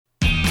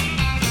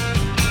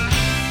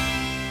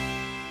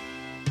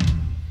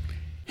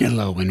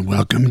Hello and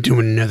welcome to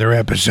another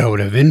episode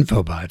of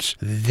Infobots.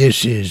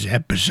 This is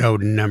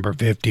episode number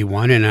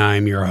 51 and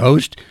I'm your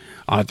host,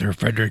 author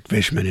Frederick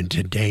Fishman, and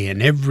today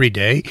and every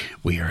day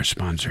we are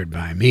sponsored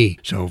by me.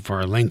 So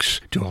for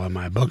links to all of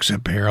my books,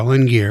 apparel,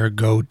 and gear,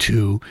 go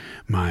to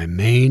my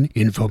main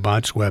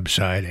Infobots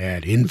website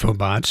at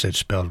Infobots, that's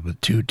spelled with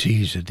 2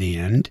 T's at the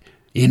end,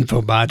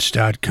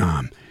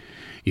 Infobots.com.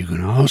 You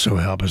can also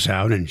help us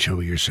out and show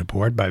your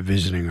support by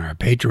visiting our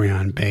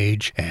Patreon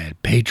page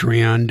at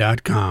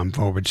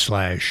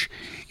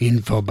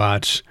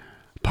patreon.com/Infobots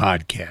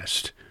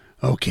podcast.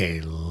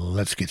 Okay,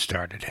 let's get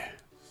started.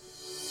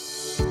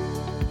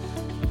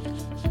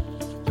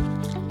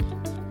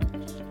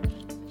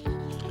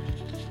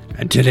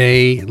 And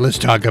today, let's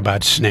talk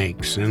about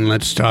snakes, and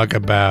let's talk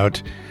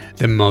about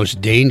the most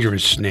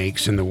dangerous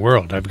snakes in the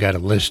world. I've got a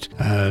list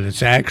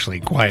that's actually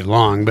quite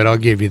long, but I'll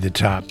give you the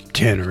top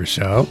 10 or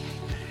so.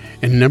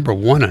 And number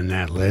 1 on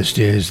that list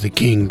is the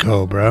king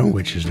cobra,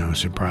 which is no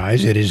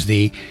surprise. It is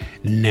the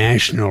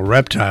national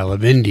reptile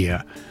of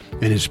India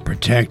and is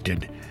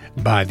protected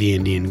by the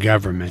Indian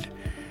government.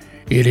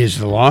 It is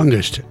the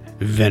longest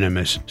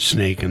venomous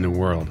snake in the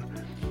world.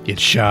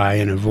 It's shy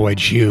and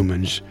avoids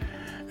humans,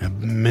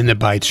 and the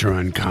bites are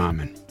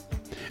uncommon.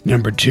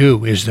 Number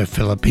 2 is the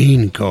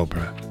Philippine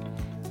cobra,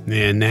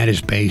 and that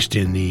is based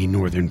in the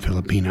northern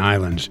Philippine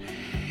Islands.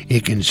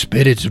 It can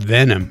spit its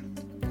venom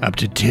up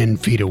to 10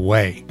 feet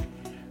away.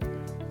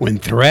 When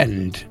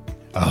threatened,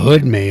 a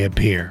hood may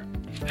appear,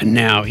 and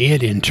now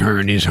it in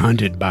turn is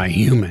hunted by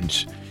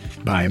humans,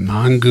 by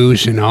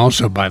mongoose, and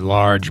also by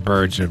large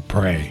birds of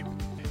prey.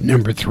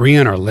 Number 3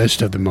 on our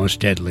list of the most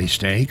deadly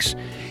snakes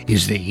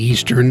is the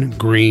eastern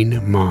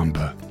green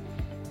mamba.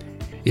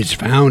 It's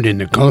found in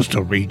the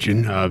coastal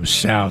region of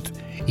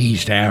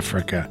Southeast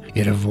Africa.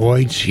 It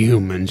avoids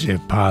humans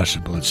if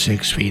possible. It's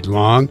 6 feet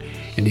long,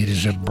 and it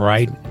is a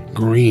bright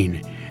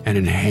green, and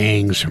it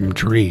hangs from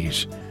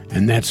trees.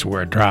 And that's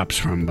where it drops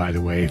from, by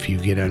the way. If you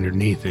get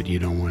underneath it, you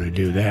don't want to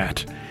do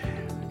that.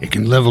 It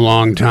can live a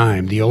long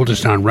time. The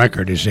oldest on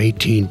record is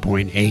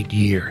 18.8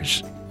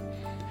 years.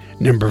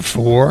 Number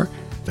 4,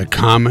 the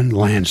common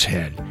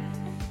lancehead.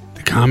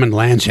 The common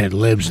lancehead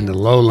lives in the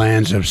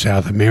lowlands of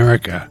South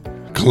America,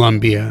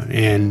 Colombia,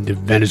 and the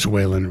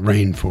Venezuelan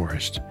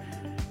rainforest.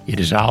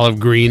 It is olive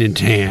green and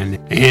tan,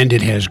 and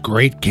it has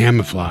great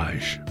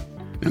camouflage.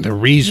 Now, the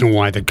reason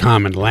why the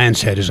common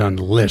lancehead is on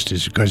the list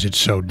is because it's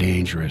so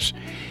dangerous.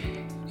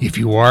 If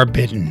you are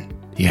bitten,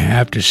 you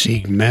have to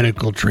seek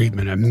medical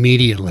treatment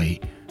immediately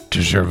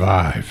to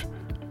survive.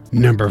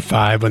 Number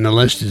 5 on the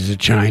list is the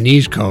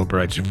Chinese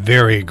cobra. It's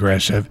very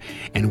aggressive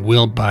and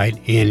will bite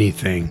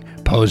anything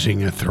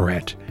posing a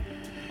threat.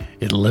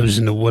 It lives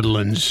in the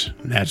woodlands,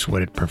 that's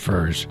what it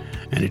prefers,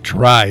 and it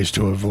tries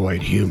to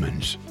avoid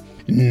humans.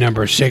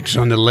 Number 6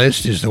 on the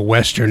list is the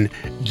western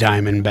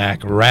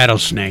diamondback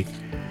rattlesnake,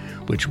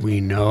 which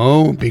we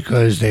know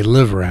because they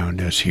live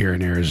around us here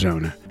in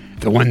Arizona.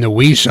 The one that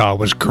we saw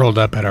was curled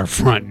up at our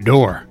front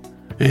door,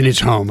 and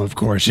its home, of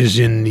course, is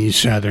in the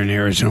southern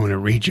Arizona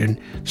region,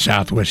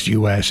 southwest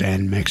U.S.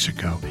 and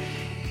Mexico.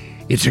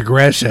 It's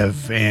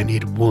aggressive, and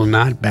it will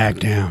not back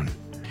down.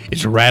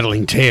 Its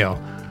rattling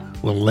tail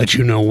will let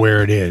you know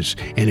where it is,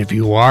 and if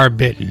you are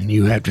bitten,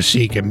 you have to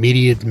seek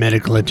immediate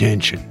medical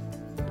attention.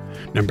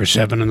 Number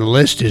 7 on the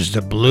list is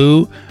the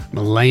blue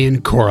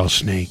Malayan coral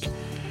snake.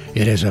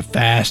 It has a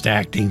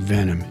fast-acting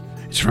venom.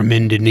 It's from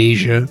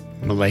Indonesia,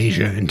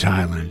 Malaysia, and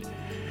Thailand.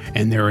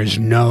 And there is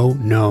no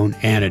known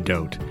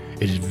antidote.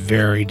 It is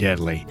very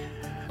deadly.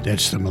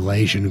 That's the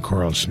Malaysian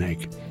coral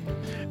snake.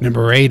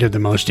 Number 8 of the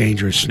most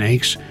dangerous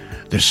snakes,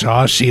 the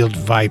saw-sealed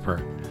viper.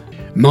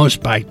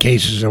 Most bite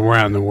cases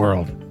around the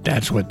world.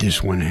 That's what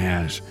this one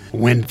has.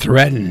 When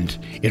threatened,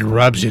 it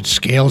rubs its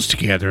scales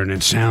together and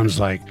it sounds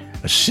like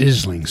a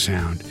sizzling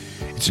sound.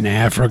 It's in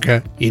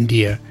Africa,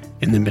 India,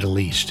 and the Middle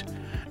East.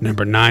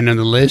 Number 9 on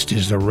the list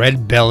is the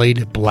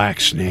red-bellied black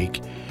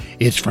snake.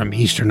 It's from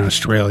eastern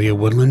Australia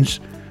woodlands,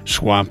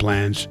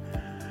 swamplands.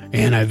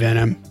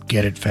 Antivenom,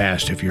 get it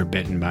fast if you're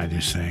bitten by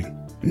this thing.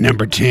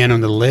 Number 10 on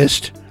the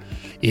list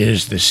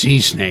is the sea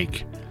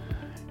snake.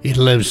 It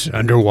lives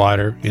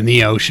underwater in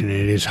the ocean and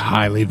it is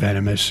highly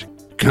venomous.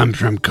 Comes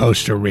from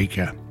Costa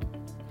Rica.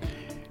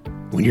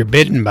 When you're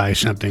bitten by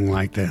something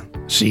like the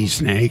sea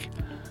snake,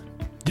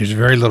 there's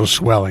very little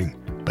swelling,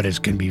 but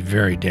it can be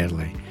very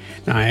deadly.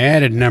 Now, I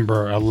added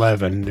number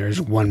 11.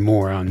 There's one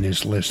more on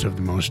this list of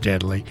the most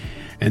deadly,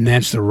 and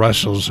that's the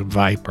Russell's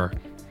viper.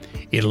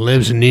 It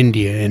lives in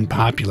India in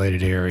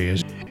populated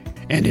areas,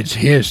 and its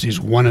hiss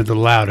is one of the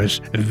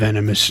loudest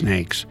venomous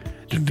snakes.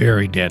 It's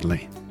very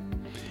deadly.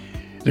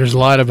 There's a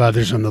lot of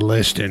others on the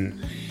list, and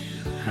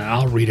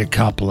I'll read a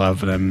couple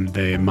of them.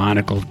 The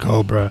monocled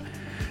cobra,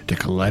 the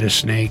Coletta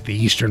snake, the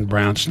eastern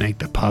brown snake,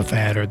 the puff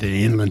adder,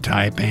 the inland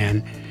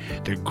taipan,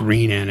 the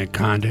green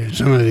anaconda.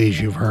 Some of these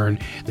you've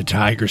heard. The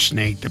tiger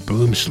snake, the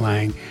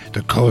boomslang,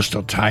 the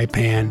coastal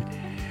taipan,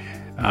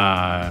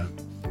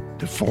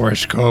 the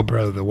forest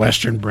cobra, the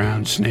western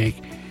brown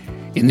snake.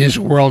 In this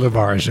world of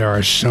ours, there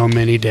are so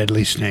many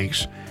deadly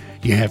snakes.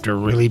 You have to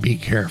really be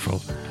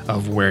careful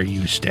of where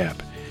you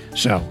step.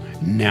 So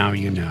now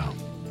you know.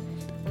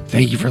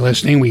 Thank you for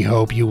listening. We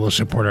hope you will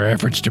support our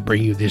efforts to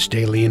bring you this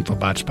daily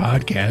Infobots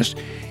podcast.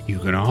 You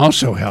can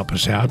also help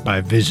us out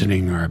by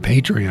visiting our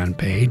Patreon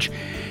page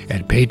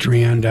at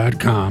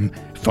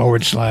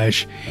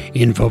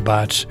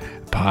patreon.com/Infobots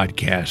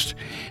podcast.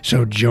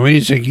 So join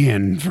us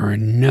again for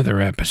another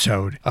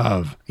episode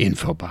of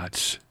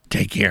Infobots.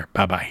 Take care.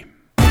 Bye-bye.